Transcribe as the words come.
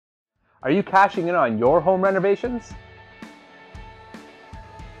Are you cashing in on your home renovations?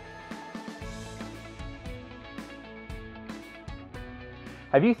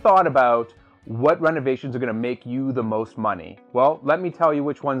 Have you thought about what renovations are going to make you the most money? Well, let me tell you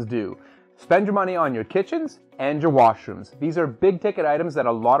which ones do. Spend your money on your kitchens and your washrooms. These are big ticket items that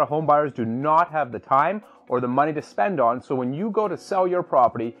a lot of home buyers do not have the time or the money to spend on. So when you go to sell your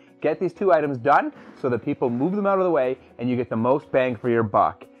property, get these two items done so that people move them out of the way and you get the most bang for your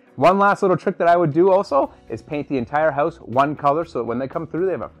buck. One last little trick that I would do also is paint the entire house one color so that when they come through,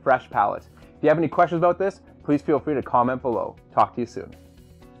 they have a fresh palette. If you have any questions about this, please feel free to comment below. Talk to you soon.